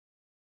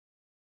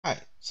Hi,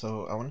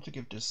 so I wanted to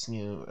give this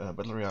new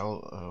Battle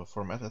Royale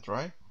format a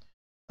try.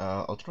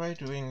 I'll try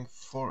doing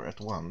 4 at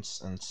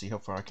once and see how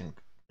far I can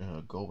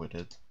go with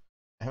it.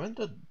 I haven't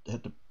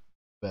had the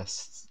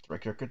best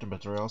track record in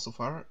Battle Royale so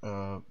far,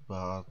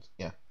 but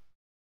yeah,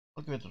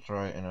 I'll give it a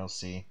try and I'll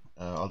see.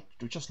 I'll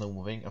do just no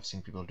moving. I've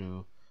seen people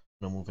do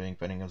no moving,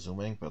 panning and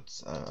zooming, but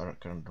I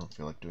kind of don't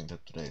feel like doing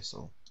that today,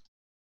 so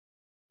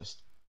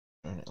just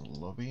join a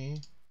lobby.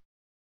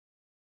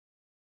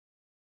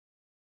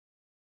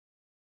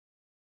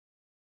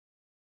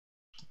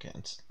 Okay,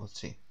 and let's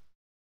see.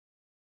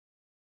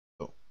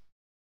 Oh,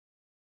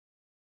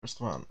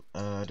 first one.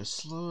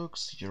 This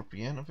looks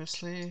European,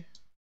 obviously.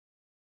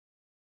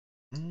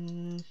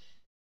 Like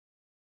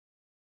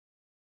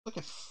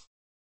a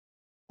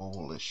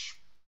Polish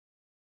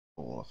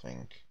Pole, I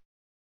think.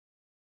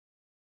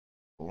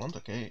 Poland,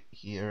 okay,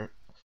 here.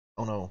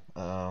 Oh no,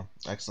 I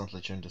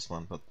accidentally changed this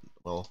one, but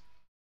well,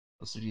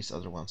 let's do these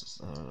other ones.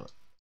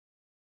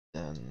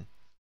 Then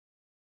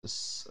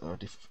this,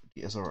 the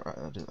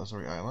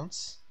Azori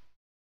Islands.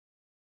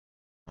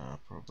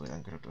 Probably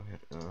I'm gonna do here,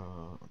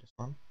 this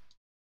one.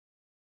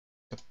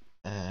 Yep,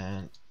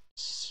 and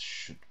this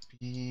should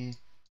be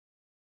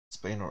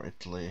Spain or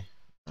Italy.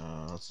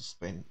 Let's do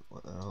Spain.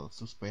 Let's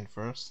do Spain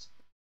first.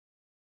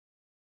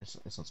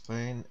 It's not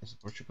Spain. Is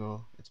it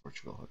Portugal? It's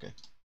Portugal. Okay.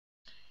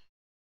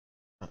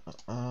 Uh, uh,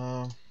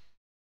 uh,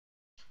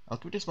 I'll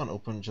keep this one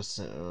open just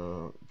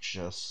so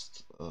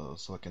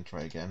I can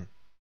try again.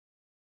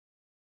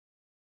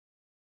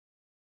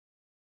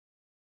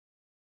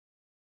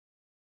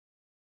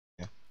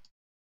 Yeah,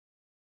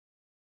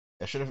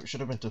 I should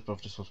have been tipped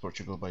off this was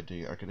Portugal by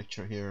the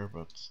architecture here,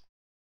 but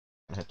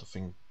I had to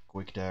think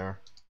quick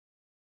there.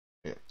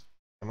 Yeah.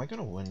 Am I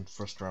gonna win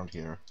first round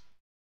here?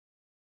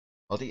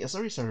 Well, the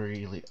SREs are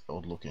really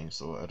old looking,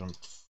 so I don't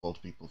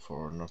fault people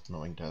for not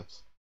knowing that.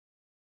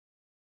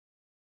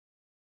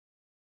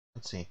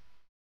 Let's see.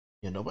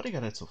 Yeah, nobody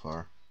got it so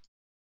far.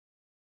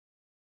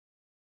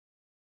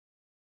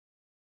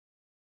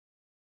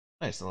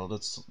 Nice, well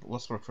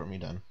let's work for me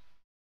then.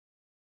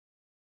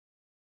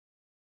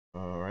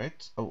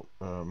 Alright. Oh,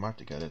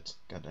 Marty got it.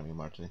 God damn you,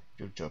 Marty.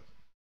 Good job.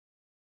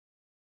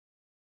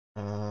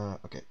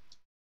 Okay.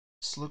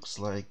 This looks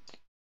like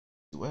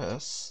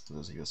US.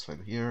 There's a US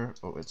flag here.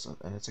 Oh, it's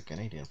a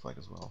Canadian flag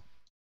as well.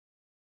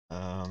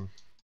 Um,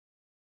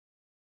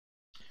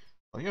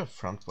 well, you have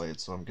front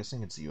plate, so I'm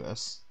guessing it's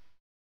US.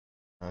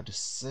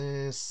 This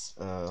is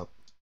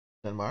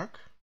Denmark.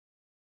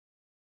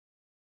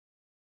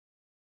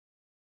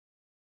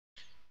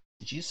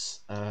 GG's,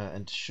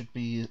 and should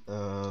be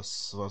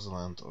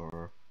Swaziland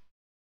or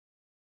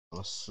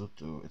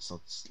Lesotho. It's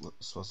not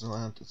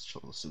Swaziland, it's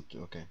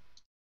Lesotho. Okay.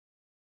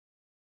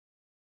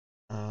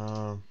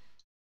 Um,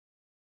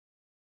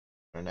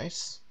 very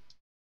nice.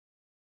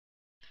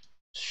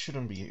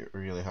 Shouldn't be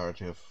really hard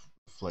to have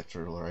flag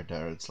turtle right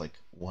there. It's like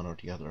one or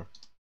the other.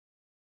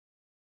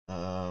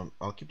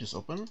 I'll keep this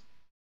open.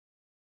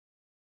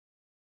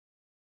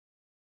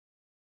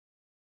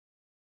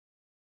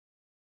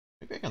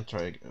 Maybe I can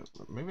try.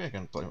 Maybe I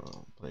can play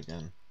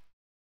again.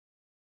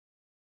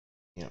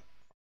 Yeah.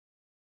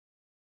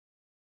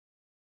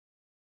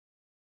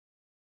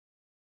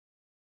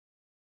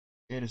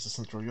 Okay, this is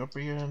Central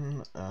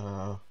European.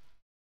 Can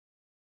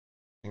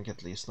get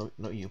at least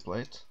no EU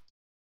plate.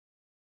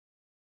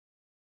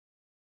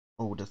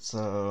 Oh, that's it's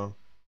a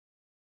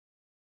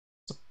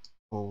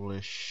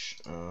Polish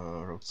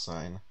road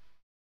sign.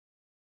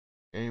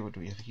 Okay, what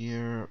do we have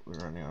here? We're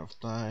running out of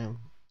time.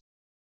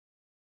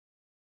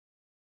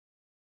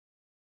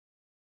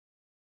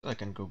 I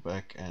can go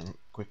back and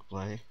quick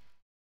play.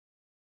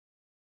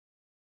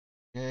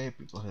 Okay,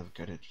 people have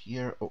got it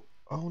here. Oh,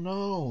 oh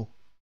no!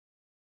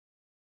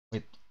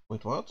 Wait,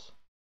 wait, what?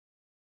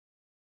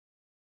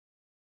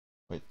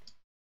 Wait,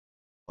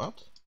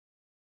 what?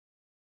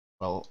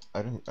 Well,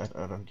 I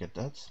don't get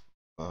that,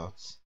 but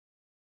it's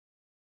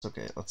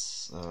okay.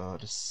 Let's.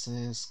 This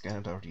is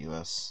Canada or the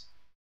US.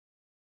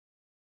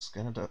 It's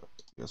Canada,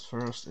 US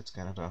first. It's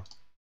Canada.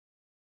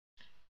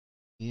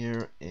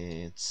 Here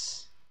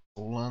it's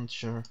Poland,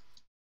 sure.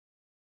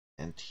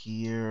 And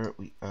here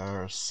we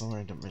are somewhere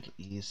in the Middle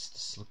East.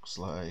 This looks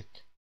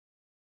like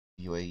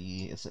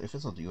UAE. If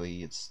it's not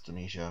UAE, it's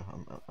Tunisia.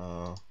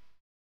 I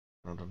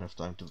don't have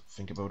time to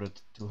think about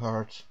it too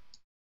hard.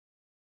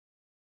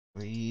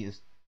 UAE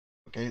is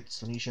okay. It's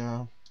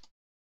Tunisia.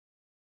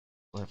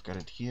 I've got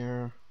it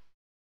here.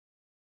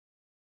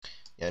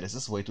 Yeah, this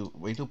is way too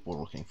poor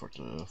looking for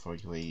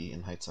UAE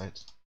in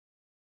hindsight.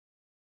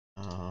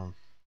 Um.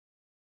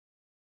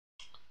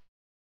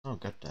 Oh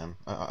goddamn!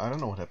 I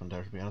don't know what happened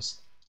there, to be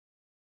honest.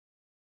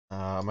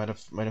 I might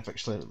have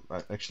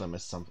actually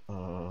missed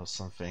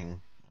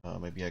something.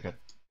 Maybe I got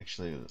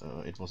actually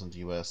it wasn't the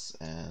US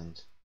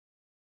and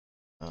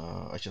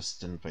I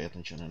just didn't pay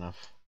attention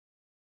enough.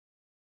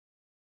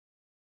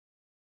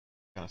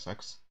 Kind of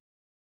sucks.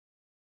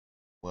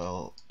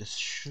 Well, this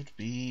should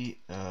be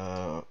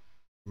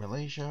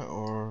Malaysia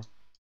or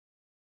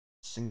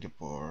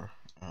Singapore.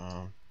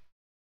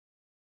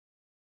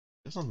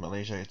 It's not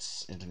Malaysia,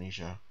 it's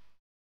Indonesia.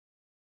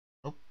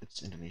 Nope,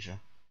 it's Indonesia.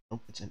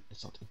 Nope, it's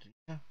not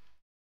Indonesia.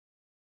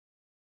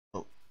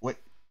 Oh, wait.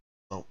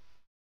 No,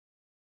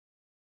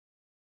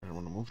 I don't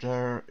want to move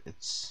there.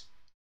 It's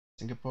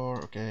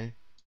Singapore, okay.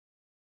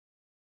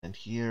 And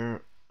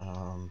here,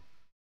 oh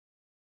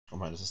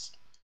man, this is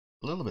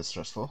a little bit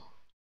stressful.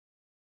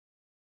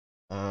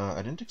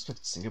 I didn't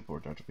expect Singapore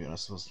there, to be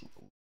honest. It was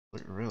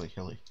really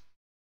hilly.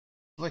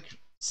 Like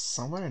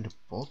somewhere in the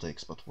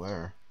Baltics, but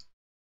where?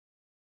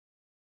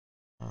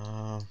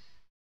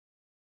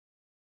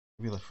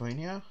 Maybe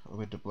Lithuania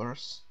with the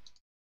blurs.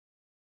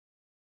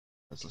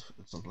 It's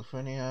not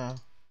Lithuania.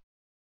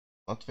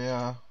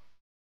 Latvia.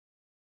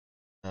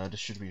 This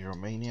should be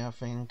Romania, I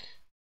think.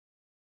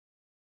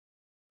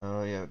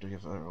 Yeah, do you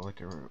have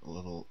like a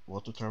little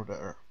water tower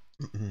there?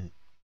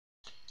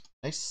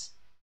 Nice.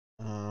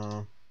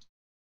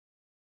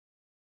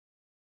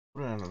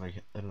 Put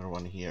another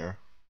one here.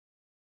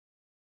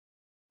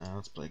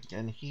 Let's play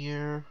again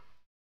here.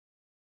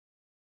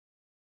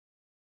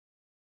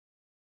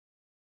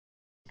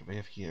 What do we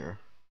have here?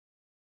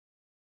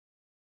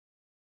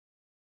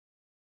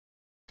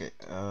 Okay,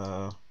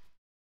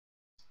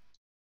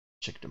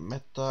 check the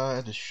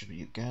meta. This should be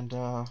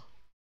Uganda.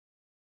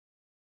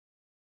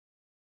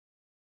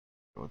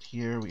 Go out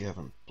here. We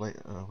haven't played.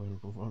 We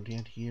haven't moved on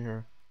yet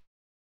here.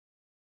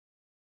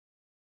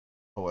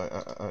 Oh,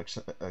 I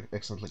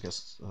accidentally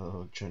guessed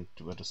joined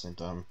two at the same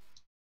time.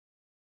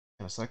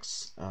 Kinda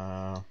sucks.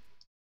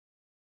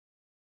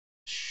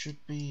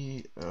 Should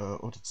be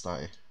oh, that's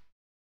die.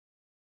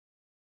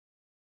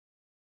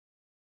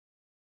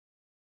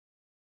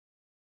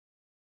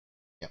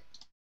 Yep.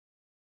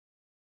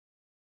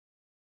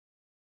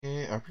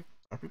 Okay,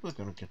 are people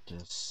gonna get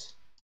this?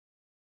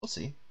 We'll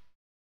see.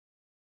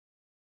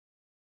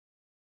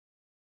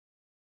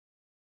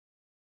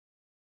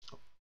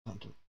 Time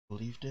to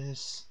believe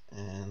this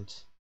and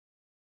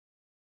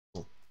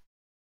oh,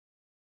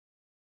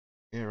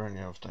 okay, running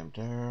out of time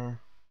there.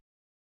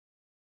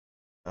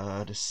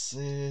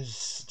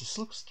 This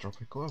looks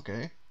tropical.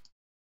 Okay.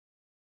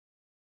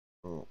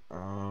 Oh,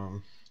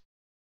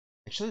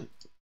 actually,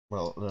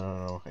 well,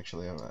 no.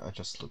 Actually, I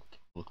just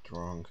looked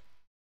wrong.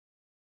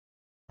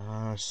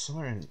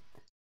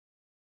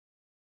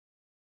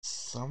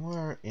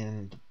 Somewhere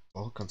in the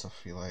Balkans, I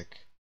feel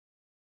like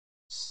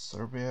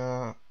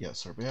Serbia. Yeah,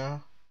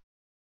 Serbia.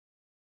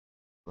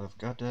 I've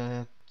got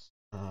that.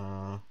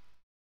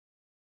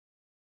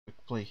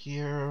 Quick play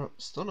here.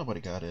 Still nobody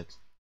got it.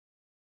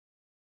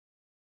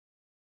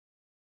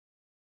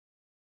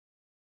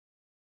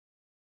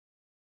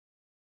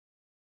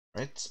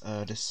 Right.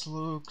 This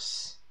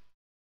looks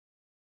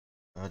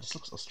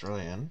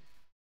Australian.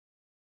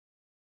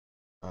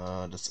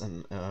 That's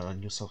in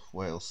New South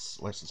Wales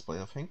license plate,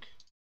 I think.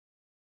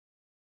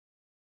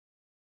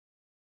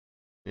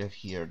 We have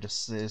here.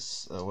 This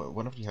is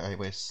one of the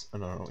highways.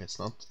 No, it's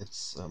not.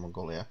 It's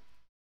Mongolia. I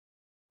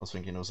was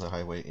thinking it was a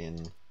highway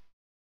in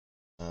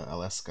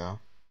Alaska.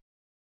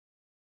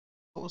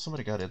 Oh,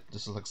 somebody got it.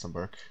 This is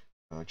Luxembourg.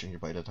 Junior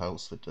by that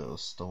house with the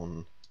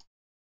stone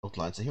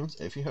outlines.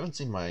 If you haven't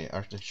seen my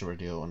architecture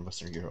video on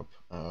Western Europe,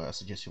 I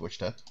suggest you watch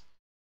that.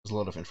 There's a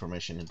lot of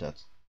information in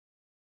that.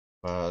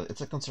 But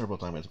it's a considerable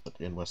time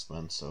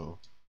investment, so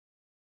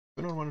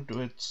if you don't want to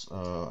do it,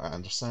 I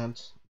understand.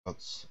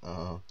 But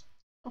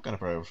I'm kind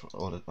of proud of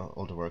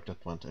all the work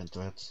that went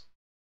into it.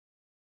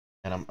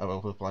 And I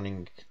will be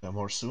planning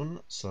more soon,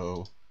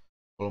 so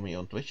follow me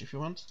on Twitch if you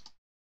want.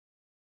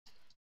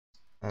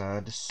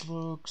 This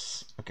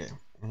looks okay.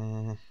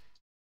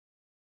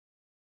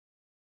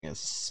 Yes,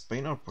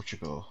 Spain or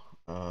Portugal.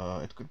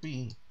 It could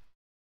be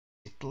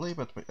Italy,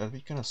 but I'd be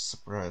kind of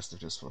surprised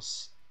if this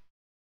was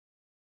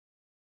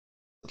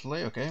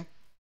Italy. Okay.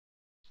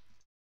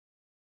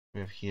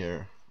 We have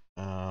here.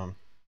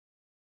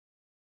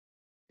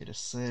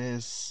 This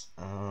is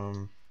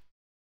ooh,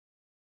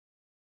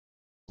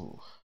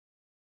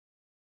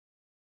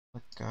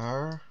 the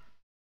car.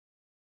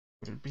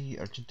 Would it be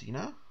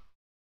Argentina?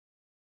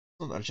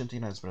 It's not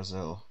Argentina, it's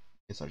Brazil.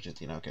 It's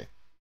Argentina. Okay.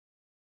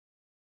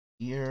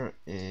 Here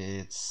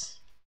it's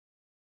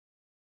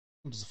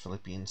the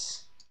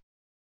Philippines.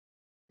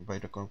 By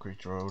the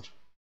concrete road.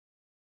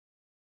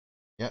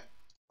 Yeah.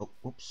 Oh,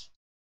 oops.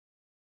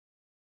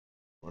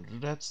 Want to do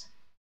that?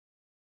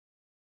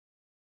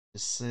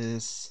 This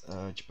is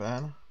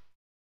Japan.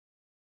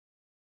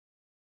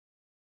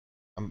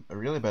 I'm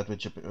really bad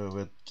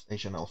with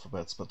Asian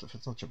alphabets, but if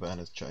it's not Japan,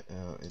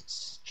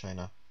 it's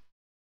China.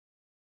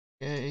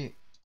 Okay.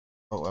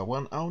 Oh, I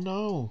won. Oh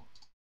no!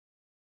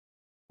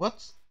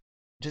 What?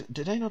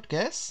 Did I not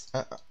guess?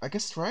 I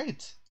guessed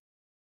right.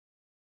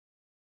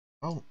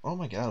 Oh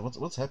my god!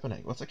 What's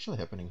happening? What's actually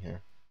happening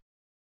here?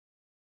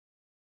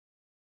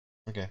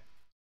 Okay.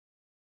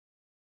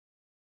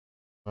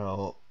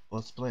 Well,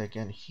 let's play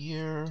again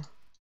here.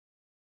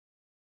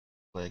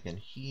 Play again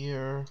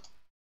here.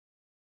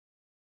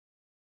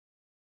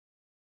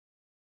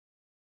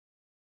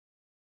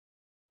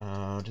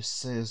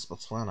 This is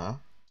Botswana.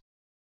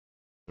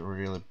 The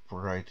really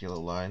bright yellow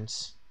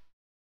lines.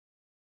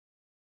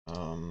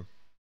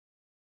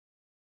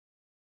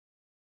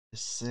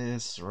 This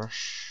is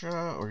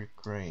Russia or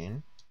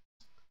Ukraine.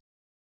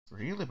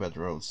 Really bad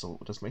road, so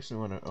this makes me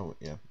wanna. Oh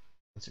yeah,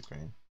 it's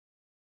Ukraine.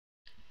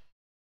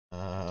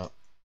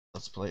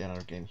 Let's play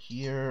another game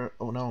here.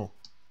 Oh no.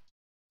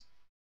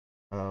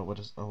 What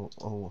is?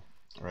 Oh,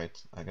 right.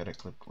 I gotta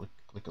click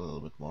a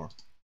little bit more.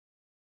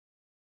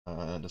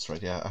 That's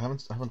right. Yeah, I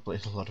haven't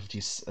played a lot of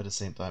these at the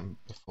same time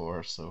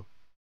before, so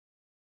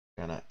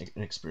kinda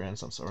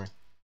inexperienced. I'm sorry.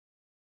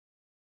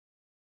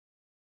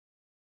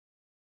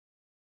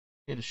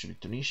 Okay, this should be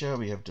Tunisia.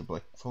 We have the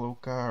black follow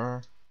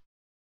car.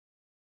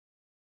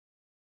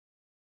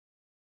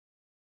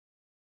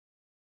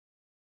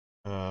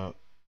 Uh,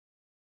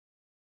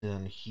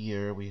 then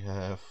here we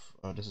have.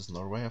 This is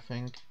Norway, I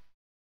think,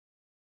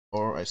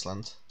 or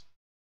Iceland.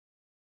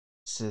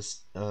 This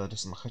is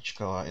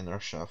Makhachkala in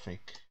Russia, I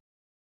think.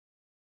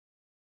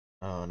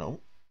 No,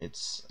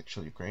 it's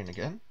actually Ukraine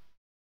again.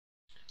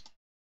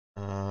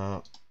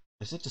 Uh,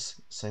 is it the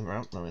same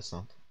round? No, it's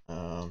not.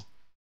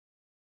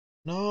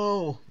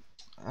 No!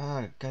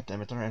 Ah, god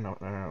damn it! I ran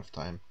out of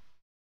time.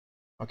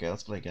 Okay,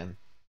 let's play again.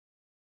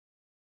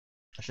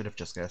 I should have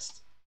just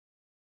guessed.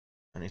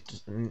 I need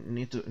to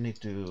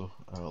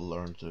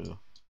learn to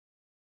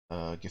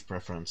give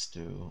preference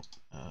to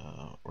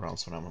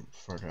rounds when I'm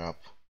further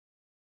up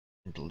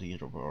in the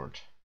leaderboard.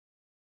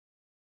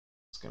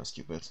 It's kind of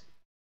stupid.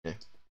 Okay.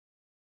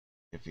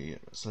 If you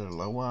select a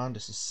low one,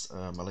 this is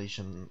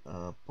Malaysian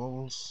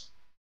Poles.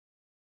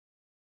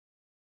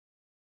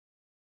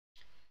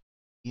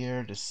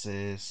 Here, this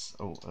is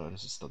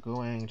this is still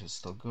going. This is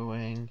still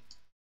going.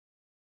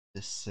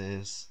 This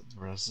is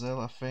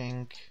Brazil, I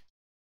think.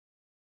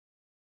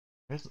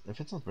 If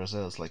it's not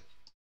Brazil, it's like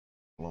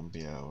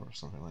Colombia or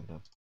something like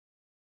that.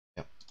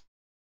 Yep.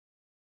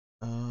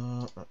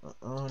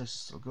 This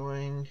is still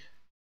going.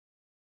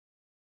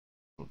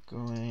 Still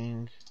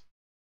going.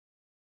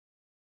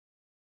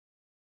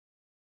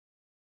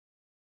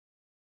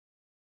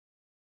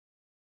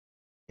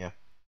 Yeah.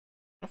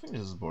 I think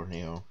this is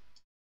Borneo.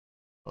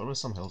 Oh, there's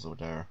some hills over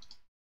there.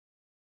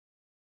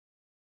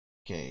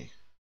 Okay.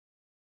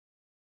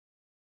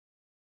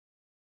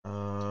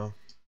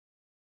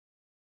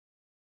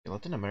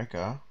 Latin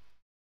America.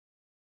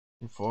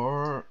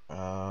 For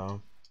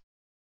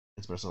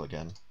it's Brazil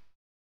again.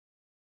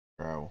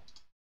 Wow.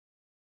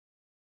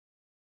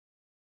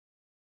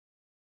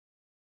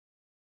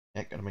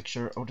 Yeah, gotta make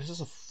sure. Oh, this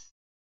is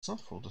it's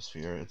not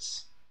photosphere.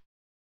 It's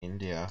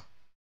India.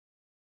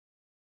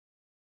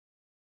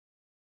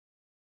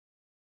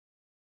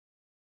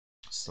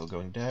 Still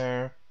going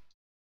there.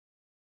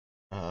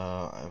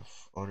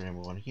 I've already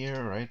moved on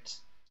here, right?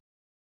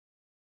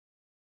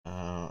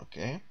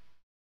 Okay.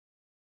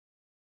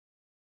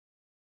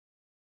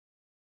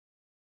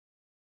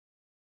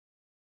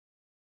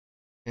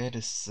 Okay,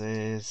 this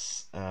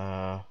is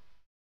that's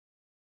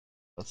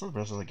not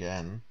Brazil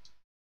again.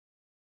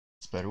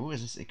 It's Peru.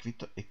 Is this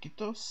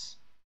Iquitos?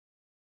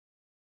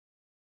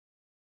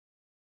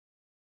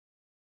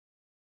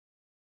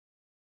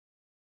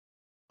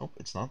 Nope,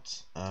 it's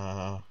not.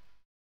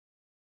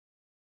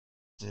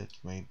 It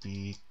may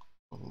be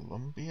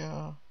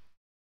Colombia.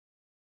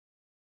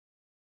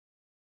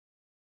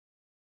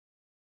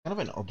 Kind of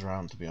an odd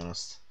round, to be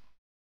honest.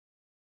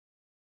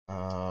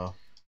 Well,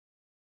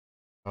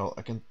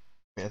 I can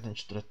pay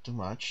attention to that too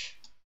much.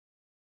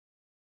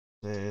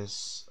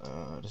 This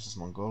is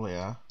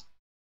Mongolia.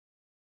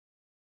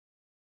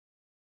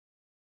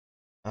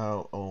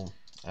 Oh,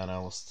 and I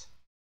lost.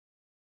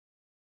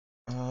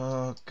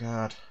 Oh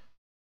god.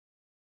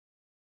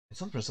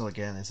 It's not Brazil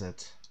again, is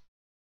it?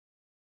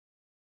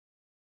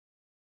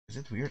 Is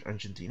it weird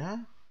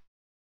Argentina?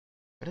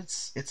 But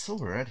it's so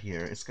red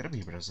here. It's gotta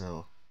be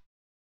Brazil.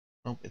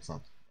 Nope, it's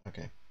not.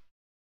 Okay.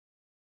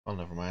 Well,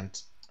 never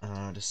mind.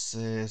 This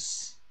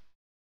is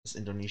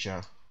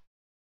Indonesia.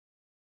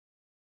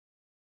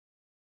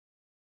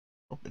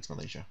 Oh, it's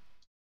Malaysia.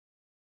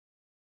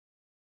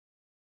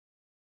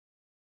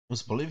 It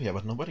was Bolivia,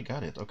 but nobody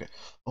got it. Okay.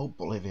 Oh,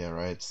 Bolivia,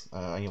 right.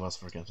 I was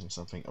forgetting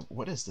something.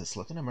 What is this?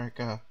 Latin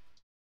America?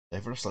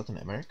 Diverse Latin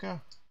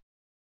America?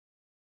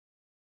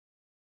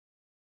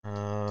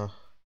 Uh,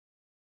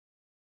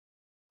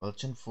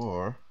 Belgian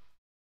 4.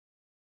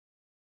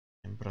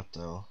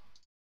 Embratel.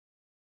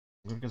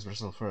 I'm gonna guess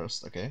Brazil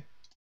first, okay.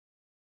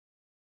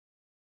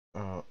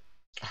 Uh,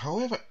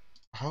 however,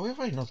 how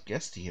have I not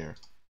guessed here?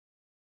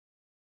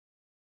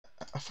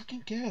 I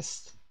fucking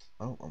guessed.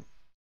 Oh,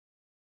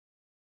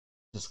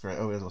 this is great.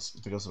 Oh, it was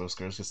because it was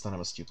Kyrgyzstan. I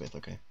was stupid.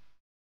 Okay.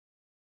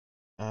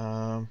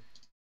 Um.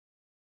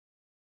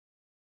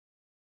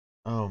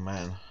 Oh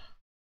man.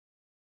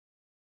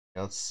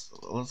 Yeah,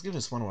 let's give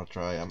this one more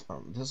try.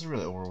 This is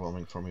really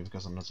overwhelming for me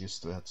because I'm not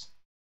used to it.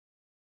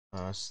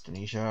 It's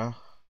Tunisia,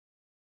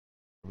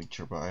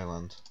 Viterbo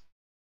Island.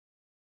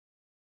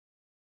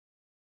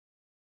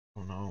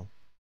 Oh no.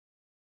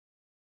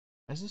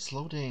 Why is this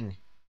loading?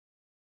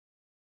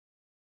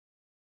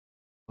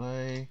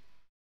 Play.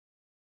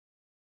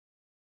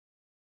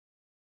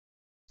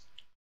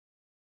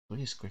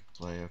 Please quick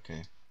play.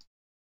 Okay.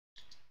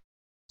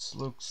 This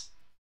looks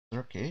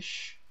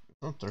Turkish.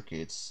 It's not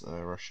Turkey. It's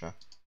Russia.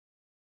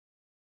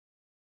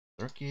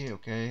 Turkey,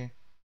 okay.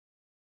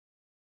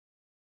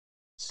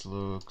 This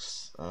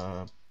looks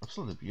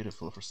absolutely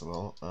beautiful, first of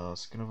all.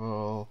 Second of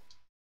all,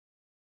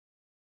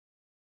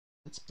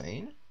 it's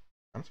Spain?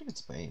 I don't think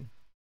it's Spain.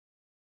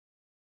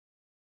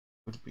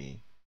 Could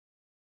be.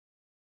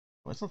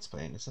 Well, it's not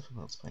Spain, it's definitely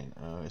not Spain.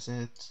 Is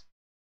it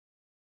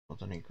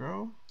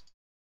Montenegro?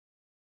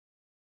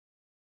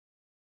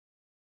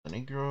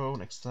 Montenegro,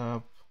 next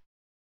up.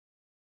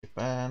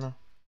 Japan.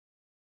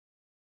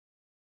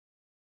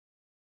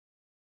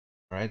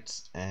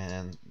 Right,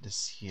 and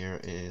this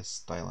here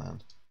is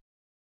Thailand.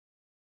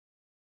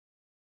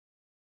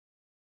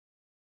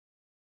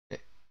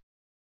 Okay.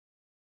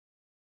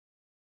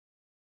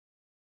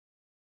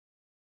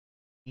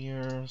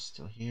 Here,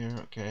 still here,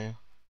 okay.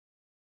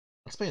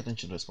 Let's pay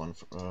attention to this one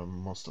for,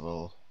 most of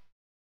all.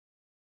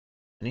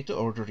 I need to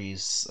order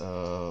these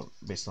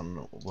based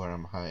on where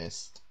I'm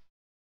highest.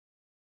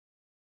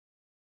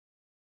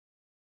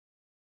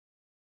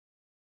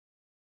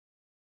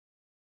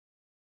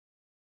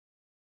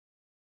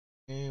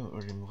 Okay, we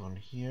already move on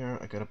here.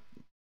 I gotta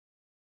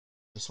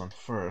this one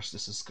first.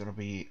 This is gonna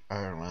be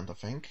Ireland, I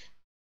think.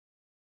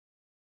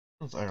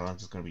 Not Ireland,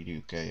 it's gonna be the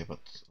UK, but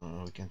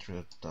we can't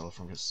really tell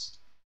from this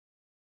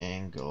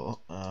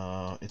angle.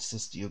 It's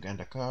just the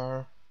Uganda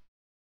car.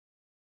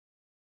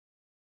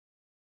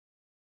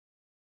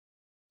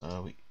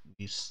 We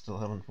still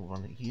haven't moved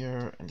on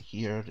here and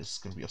here. This is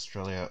gonna be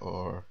Australia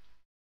or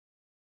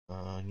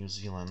New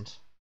Zealand.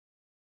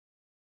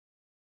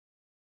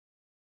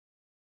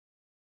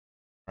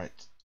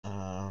 Right.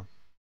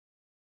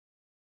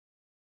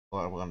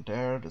 One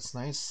there. That's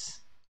nice.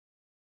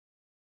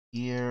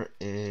 Here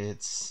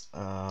it's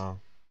oh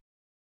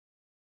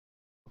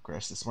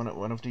Christ, it's one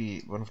of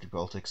the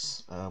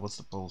Baltics. What's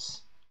the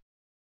poles?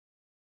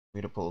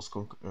 Meter poles,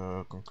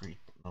 concrete.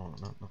 No,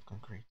 not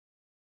concrete.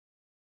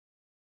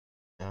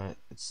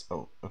 It's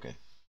oh okay.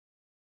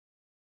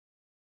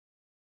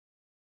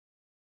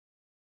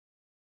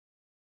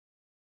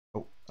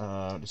 Oh,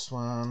 this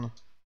one.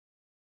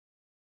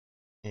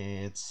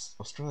 It's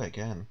Australia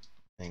again,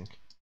 I think.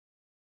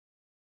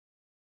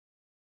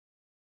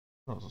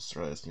 No, it's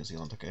Australia. It's New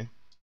Zealand. Okay.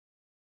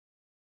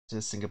 This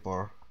is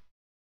Singapore.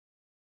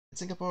 It's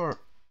Singapore.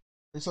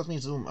 Please let me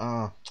zoom.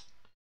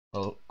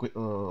 Well,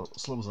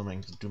 slow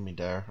zooming to do me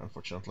there,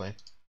 unfortunately.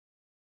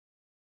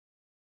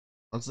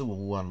 Let's do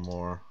one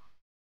more.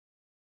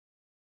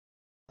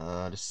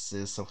 This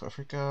is South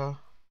Africa.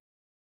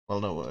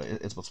 Well, no,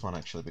 it's Botswana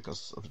actually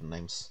because of the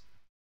names.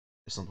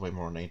 It's not way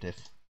more native.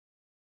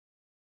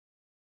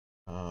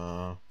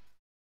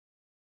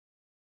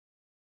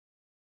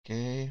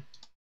 Okay.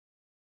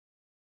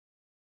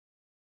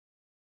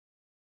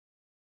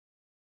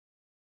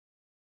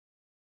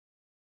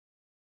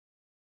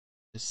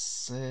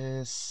 This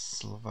is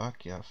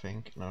Slovakia, I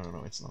think.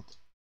 No, it's not.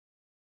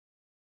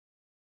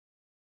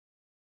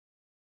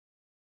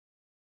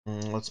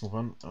 Let's move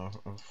on.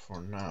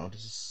 For now,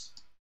 this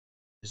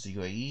is the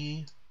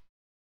UAE.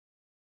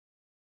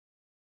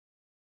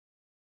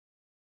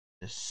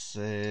 This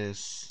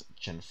is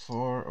Gen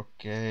 4.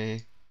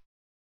 Okay.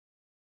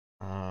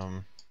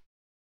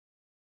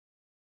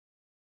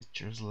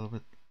 Pictures a little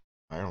bit.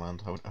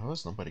 Ireland. How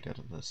has nobody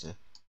gotten this?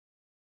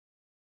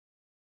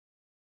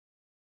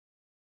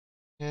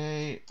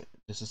 Okay.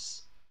 This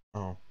is.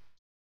 Oh.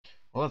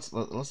 Well, let's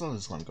let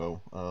this one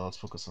go. Let's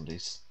focus on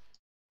these.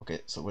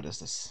 Okay. So what is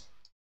this?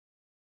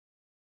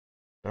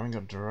 Driving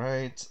on the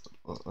right.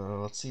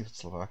 Let's see if it's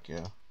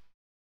Slovakia.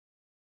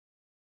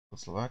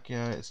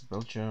 Slovakia. It's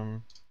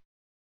Belgium.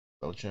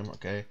 Belgium.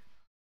 Okay.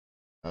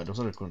 Those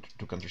are the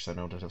two countries I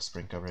know that have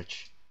spring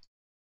coverage.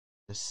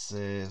 This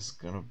is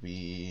gonna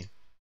be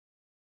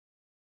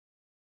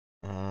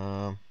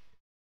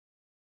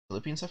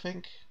Philippines, I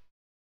think.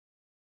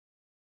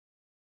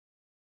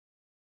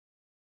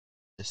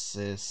 This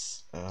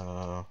is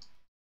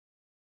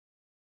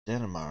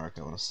Denmark,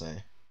 I want to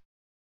say.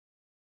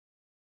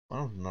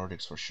 One of the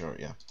Nordics for sure,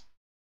 yeah.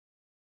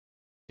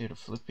 Here the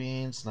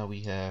Philippines. Now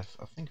we have,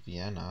 I think,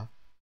 Vienna.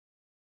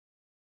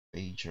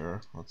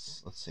 Major.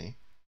 Let's see.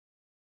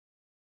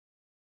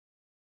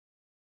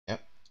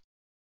 Yep.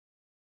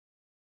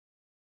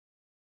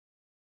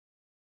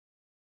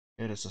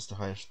 Okay, this is the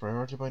highest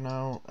priority by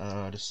now.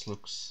 This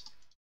looks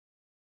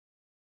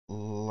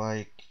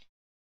like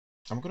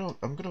I'm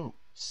gonna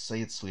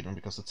say it's Sweden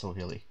because it's so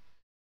hilly.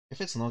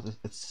 If it's not,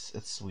 it's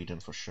Sweden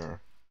for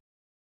sure.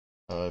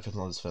 If it's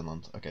not, it's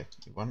Finland. Okay,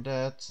 we want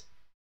that.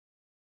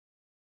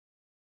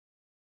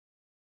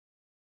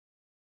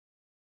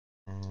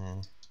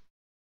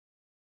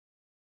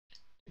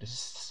 This is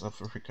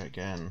South Africa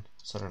again.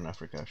 Southern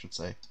Africa, I should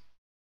say.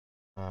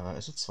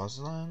 Is it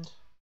Swaziland?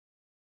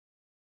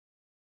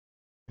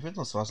 If it's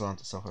not Swaziland,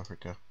 it's South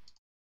Africa.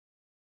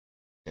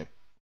 Okay.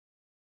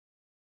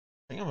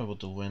 I think I'm able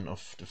to win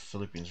off the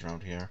Philippines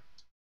round here.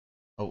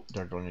 Oh,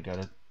 they're going to get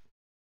it.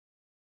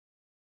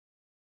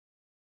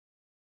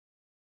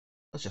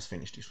 Let's just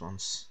finish these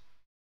ones.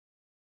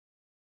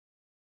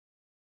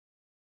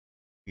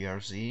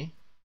 BRZ.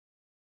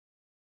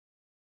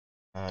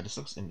 This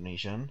looks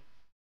Indonesian.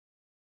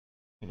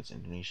 I think it's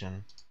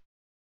Indonesian.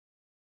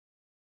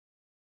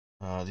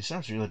 These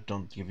rounds really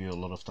don't give you a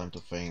lot of time to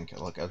think.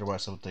 Like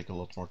otherwise, I would take a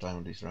lot more time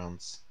on these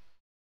rounds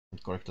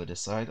and correctly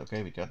decide.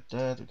 Okay, we got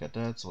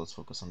that. So let's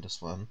focus on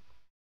this one.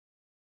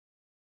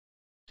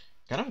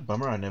 Kind of a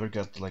bummer I never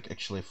got like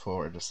actually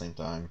 4 at the same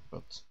time,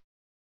 but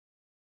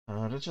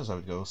that's just how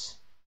it goes.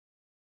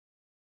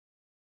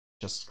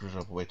 Just screwed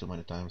up way too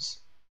many times.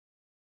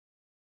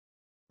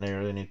 And I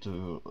really need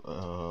to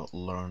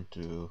learn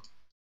to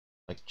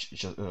like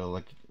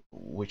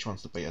which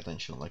ones to pay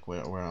attention, like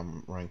where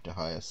I'm ranked the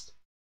highest,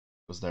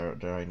 because there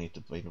I need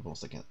to pay the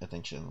most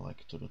attention,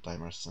 like to the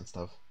timers and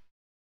stuff.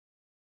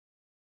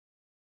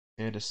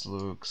 Okay, this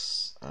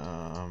looks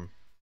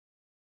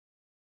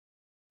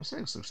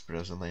this looks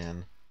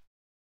Brazilian,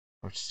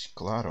 which is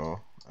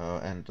Claro,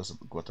 and there's a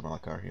Guatemala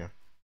car here.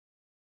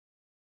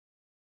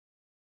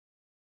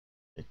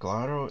 Okay,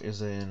 Claro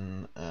is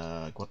in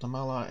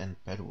Guatemala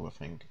and Peru, I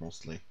think,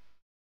 mostly.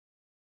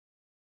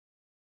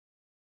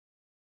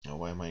 Oh,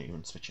 why am I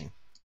even switching?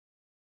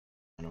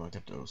 I know I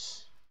get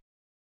those.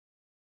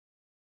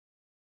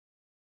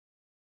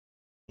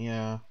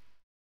 Yeah,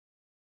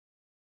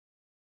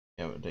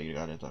 yeah, they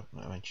got it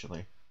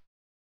eventually.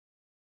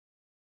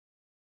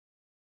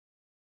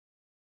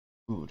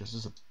 Ooh, this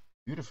is a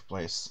beautiful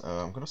place.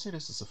 I'm gonna say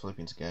this is the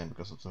Philippines again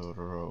because of the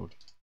road.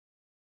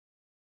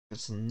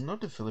 It's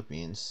not the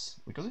Philippines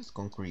because it's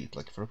concrete.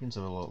 Like Philippines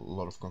have a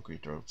lot of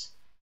concrete roads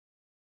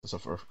because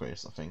of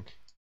earthquakes, I think.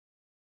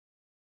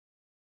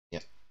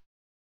 Yeah,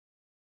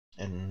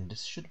 and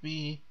this should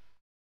be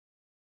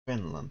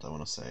Finland, I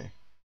wanna say.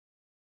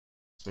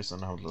 It's based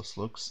on how this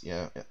looks.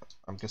 Yeah,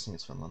 I'm guessing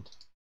it's Finland.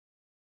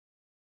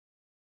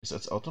 So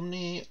it's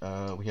Autumny.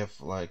 We have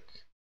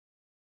like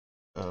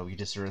we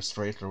just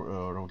straight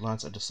road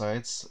lines at the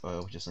sides,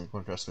 which is in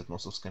contrast with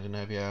most of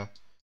Scandinavia.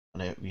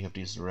 And we have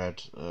these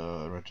red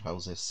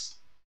houses.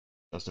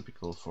 That's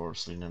typical for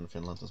Sweden and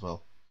Finland as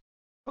well.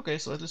 Okay,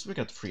 so at least we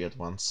got 3 at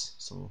once.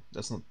 So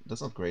that's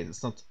not great.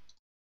 It's not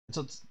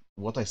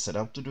what I set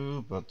out to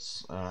do,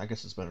 but I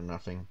guess it's better than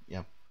nothing.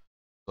 Yeah.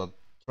 So I'll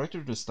try to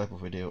do this type of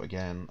video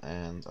again,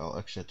 and I'll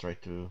actually try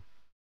to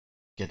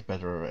get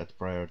better at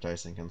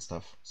prioritizing and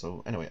stuff.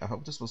 So anyway, I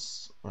hope this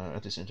was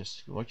at least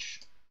interesting to watch.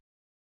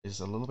 This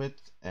a little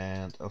bit,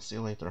 and I'll see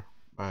you later.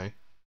 Bye.